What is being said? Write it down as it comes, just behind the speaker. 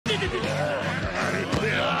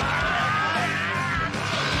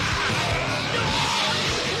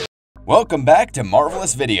Welcome back to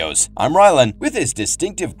Marvelous Videos. I'm Rylan. With his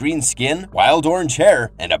distinctive green skin, wild orange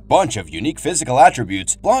hair, and a bunch of unique physical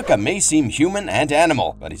attributes, Blanka may seem human and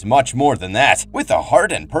animal, but he's much more than that. With a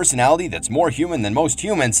heart and personality that's more human than most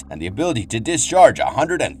humans, and the ability to discharge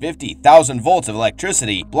 150,000 volts of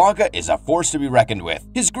electricity, Blanka is a force to be reckoned with.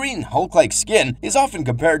 His green Hulk-like skin is often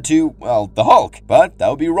compared to, well, the Hulk, but that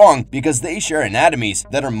would be wrong because they share anatomies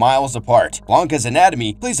that are miles apart. Blanka's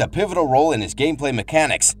anatomy plays a pivotal role in his gameplay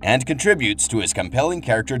mechanics and contributes to his compelling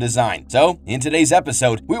character design. So, in today's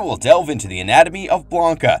episode, we will delve into the anatomy of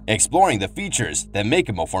Blanka, exploring the features that make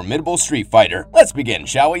him a formidable street fighter. Let's begin,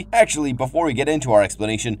 shall we? Actually, before we get into our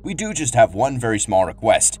explanation, we do just have one very small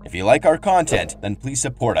request. If you like our content, then please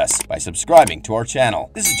support us by subscribing to our channel.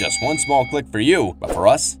 This is just one small click for you, but for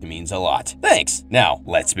us, it means a lot. Thanks! Now,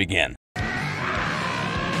 let's begin.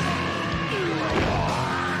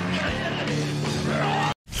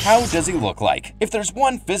 How does he look like? If there's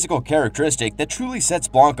one physical characteristic that truly sets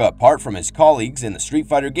Blanka apart from his colleagues in the Street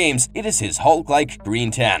Fighter games, it is his Hulk-like green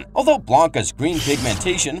tan. Although Blanka's green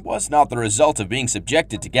pigmentation was not the result of being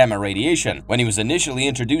subjected to gamma radiation, when he was initially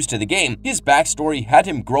introduced to the game, his backstory had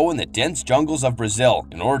him grow in the dense jungles of Brazil.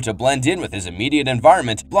 In order to blend in with his immediate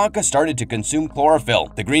environment, Blanka started to consume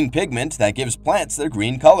chlorophyll, the green pigment that gives plants their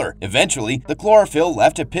green color. Eventually, the chlorophyll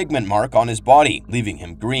left a pigment mark on his body, leaving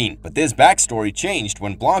him green. But this backstory changed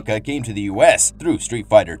when Blanka came to the US through Street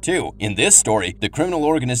Fighter 2. In this story, the criminal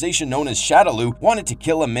organization known as Shadaloo wanted to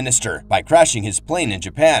kill a minister by crashing his plane in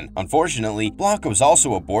Japan. Unfortunately, Blanka was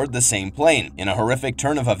also aboard the same plane. In a horrific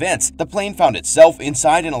turn of events, the plane found itself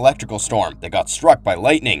inside an electrical storm that got struck by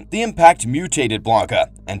lightning. The impact mutated Blanka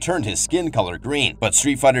and turned his skin color green. But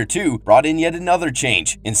Street Fighter 2 brought in yet another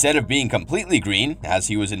change. Instead of being completely green, as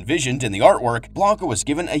he was envisioned in the artwork, Blanka was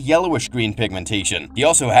given a yellowish green pigmentation. He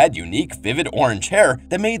also had unique, vivid orange hair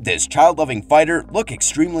that made this child-loving fighter look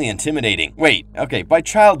extremely intimidating. Wait, okay, by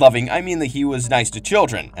child-loving, I mean that he was nice to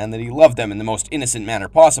children, and that he loved them in the most innocent manner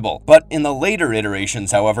possible. But in the later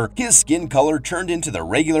iterations, however, his skin color turned into the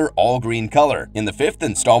regular all-green color. In the 5th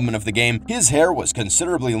installment of the game, his hair was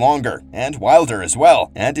considerably longer, and wilder as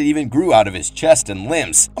well, and it even grew out of his chest and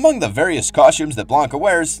limbs. Among the various costumes that Blanka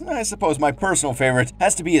wears, I suppose my personal favorite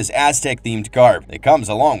has to be his Aztec-themed garb. It comes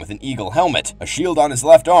along with an eagle helmet, a shield on his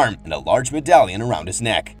left arm, and a large medallion around his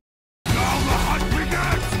neck.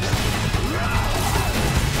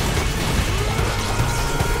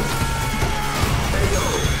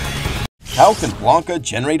 How can Blanka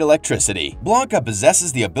generate electricity? Blanka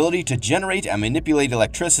possesses the ability to generate and manipulate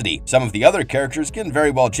electricity. Some of the other characters can very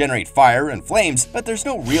well generate fire and flames, but there's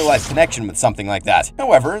no real-life connection with something like that.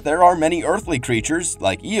 However, there are many earthly creatures,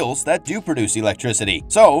 like eels, that do produce electricity.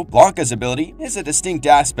 So, Blanka's ability is a distinct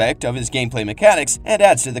aspect of his gameplay mechanics and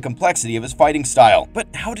adds to the complexity of his fighting style. But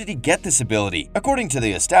how did he get this ability? According to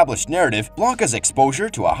the established narrative, Blanka's exposure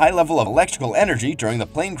to a high level of electrical energy during the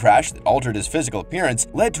plane crash that altered his physical appearance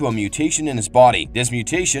led to a mutation in his body. This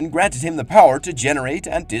mutation granted him the power to generate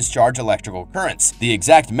and discharge electrical currents. The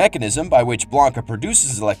exact mechanism by which Blanka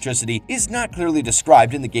produces electricity is not clearly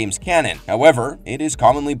described in the game's canon. However, it is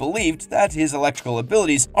commonly believed that his electrical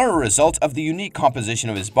abilities are a result of the unique composition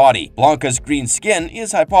of his body. Blanka's green skin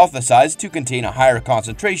is hypothesized to contain a higher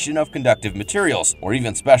concentration of conductive materials, or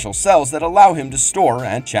even special cells that allow him to store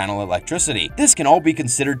and channel electricity. This can all be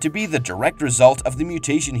considered to be the direct result of the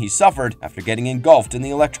mutation he suffered after getting engulfed in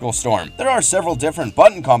the electrical storm. There are several different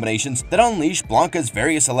button combinations that unleash Blanka's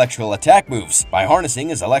various electrical attack moves. By harnessing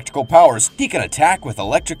his electrical powers, he can attack with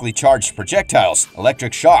electrically charged projectiles,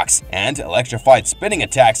 electric shocks, and electrified spinning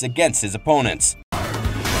attacks against his opponents.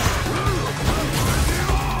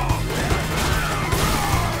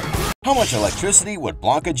 How much electricity would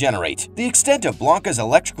Blanka generate? The extent of Blanka's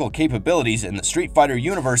electrical capabilities in the Street Fighter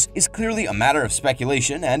universe is clearly a matter of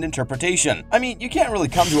speculation and interpretation. I mean, you can't really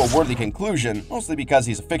come to a worthy conclusion, mostly because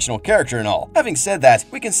he's a fictional character and all. Having said that,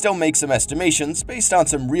 we can still make some estimations based on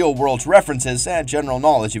some real-world references and general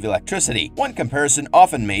knowledge of electricity. One comparison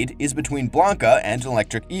often made is between Blanka and an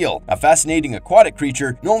electric eel, a fascinating aquatic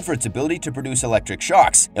creature known for its ability to produce electric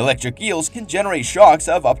shocks. Electric eels can generate shocks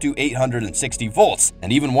of up to 860 volts,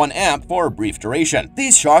 and even 1 amp shock for a brief duration.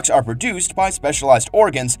 These shocks are produced by specialized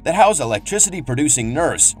organs that house electricity-producing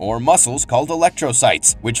nerves, or muscles called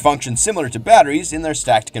electrocytes, which function similar to batteries in their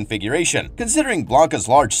stacked configuration. Considering Blanka's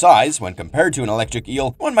large size, when compared to an electric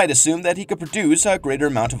eel, one might assume that he could produce a greater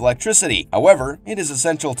amount of electricity. However, it is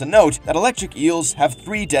essential to note that electric eels have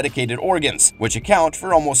 3 dedicated organs, which account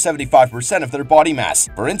for almost 75% of their body mass.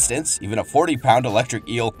 For instance, even a 40-pound electric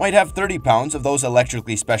eel might have 30 pounds of those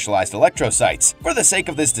electrically specialized electrocytes. For the sake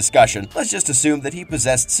of this discussion, let's just assume that he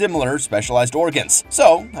possessed similar specialized organs.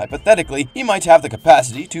 So, hypothetically, he might have the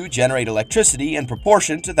capacity to generate electricity in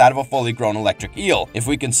proportion to that of a fully grown electric eel. If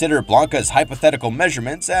we consider Blanka's hypothetical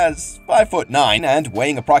measurements as 5'9" and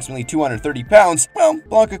weighing approximately 230 pounds, well,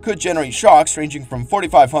 Blanka could generate shocks ranging from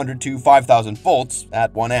 4,500 to 5,000 volts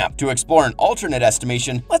at 1 amp. To explore an alternate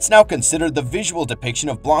estimation, let's now consider the visual depiction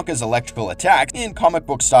of Blanka's electrical attack in comic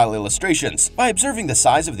book style illustrations. By observing the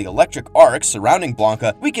size of the electric arcs surrounding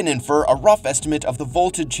Blanka, we can infer a rough estimate of the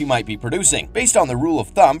voltage he might be producing. Based on the rule of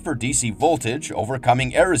thumb for DC voltage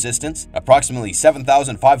overcoming air resistance, approximately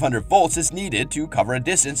 7,500 volts is needed to cover a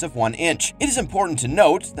distance of 1 inch. It is important to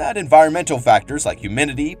note that environmental factors like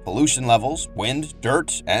humidity, pollution levels, wind,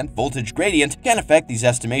 dirt, and voltage gradient can affect these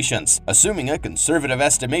estimations. Assuming a conservative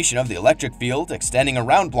estimation of the electric field extending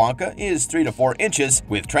around Blanka is 3 to 4 inches,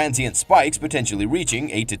 with transient spikes potentially reaching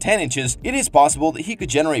 8 to 10 inches, it is possible that he could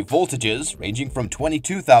generate voltages ranging from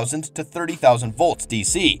 22,000 to 30,000 volts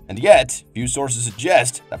DC. And yet, few sources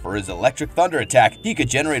suggest that for his electric thunder attack, he could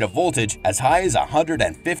generate a voltage as high as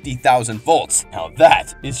 150,000 volts. Now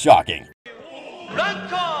that is shocking.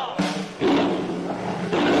 Blanka!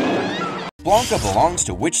 Blanka belongs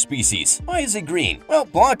to which species? Why is he green? Well,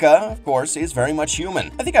 Blanka, of course, is very much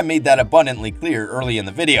human. I think I made that abundantly clear early in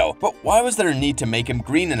the video, but why was there a need to make him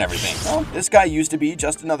green and everything? Well, this guy used to be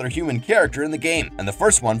just another human character in the game, and the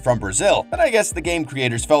first one from Brazil, but I guess the game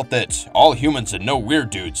creators felt that all humans and no weird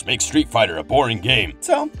dudes make Street Fighter a boring game.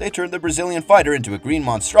 So, they turned the Brazilian fighter into a green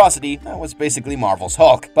monstrosity that was basically Marvel's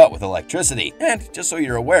Hulk, but with electricity. And just so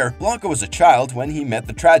you're aware, Blanka was a child when he met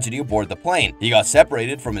the tragedy aboard the plane. He got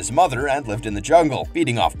separated from his mother and lived in the jungle,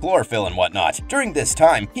 feeding off chlorophyll and whatnot. During this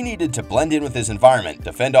time, he needed to blend in with his environment,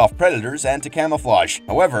 to fend off predators, and to camouflage.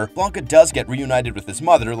 However, Blanka does get reunited with his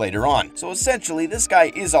mother later on, so essentially this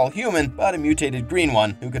guy is all human, but a mutated green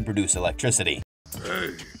one who can produce electricity.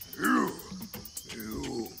 Hey, you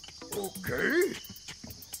okay?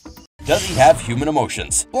 Does he have human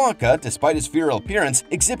emotions? Blanka, despite his feral appearance,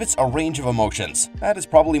 exhibits a range of emotions. That is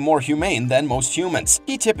probably more humane than most humans.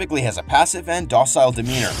 He typically has a passive and docile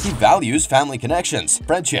demeanor. He values family connections,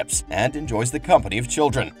 friendships, and enjoys the company of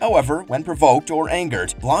children. However, when provoked or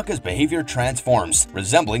angered, Blanka's behavior transforms,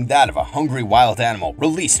 resembling that of a hungry wild animal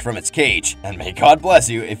released from its cage. And may God bless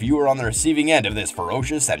you if you are on the receiving end of this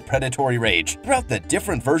ferocious and predatory rage. Throughout the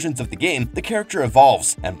different versions of the game, the character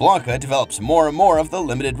evolves, and Blanka develops more and more of the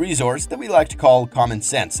limited resource that we like to call common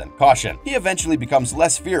sense and caution. He eventually becomes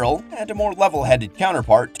less feral and a more level-headed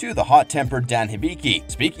counterpart to the hot-tempered Dan Hibiki.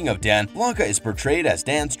 Speaking of Dan, Blanka is portrayed as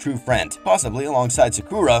Dan's true friend, possibly alongside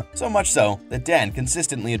Sakura, so much so that Dan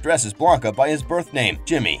consistently addresses Blanka by his birth name,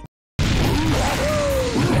 Jimmy.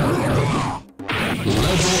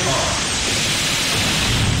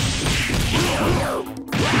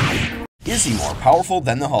 Is he more powerful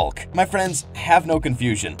than the Hulk? My friends, have no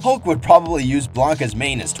confusion. Hulk would probably use Blanka's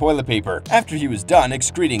mane as toilet paper after he was done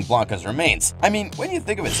excreting Blanka's remains. I mean, when you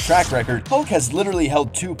think of his track record, Hulk has literally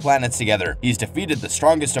held 2 planets together. He's defeated the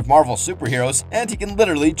strongest of Marvel's superheroes, and he can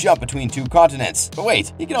literally jump between 2 continents. But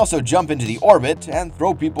wait, he can also jump into the orbit and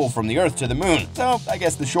throw people from the Earth to the moon. So, I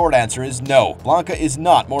guess the short answer is no. Blanka is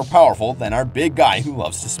not more powerful than our big guy who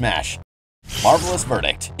loves to smash. Marvelous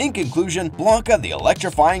verdict. In conclusion, Blanka, the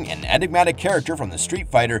electrifying and enigmatic character from the Street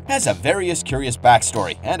Fighter, has a various curious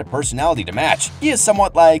backstory and a personality to match. He is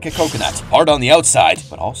somewhat like a coconut, hard on the outside,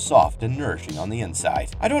 but all soft and nourishing on the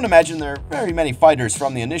inside. I don't imagine there are very many fighters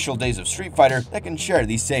from the initial days of Street Fighter that can share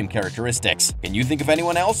these same characteristics. Can you think of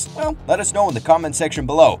anyone else? Well, let us know in the comment section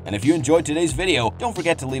below. And if you enjoyed today's video, don't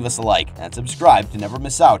forget to leave us a like and subscribe to never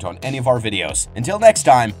miss out on any of our videos. Until next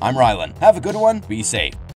time, I'm Rylan. Have a good one, be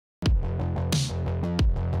safe.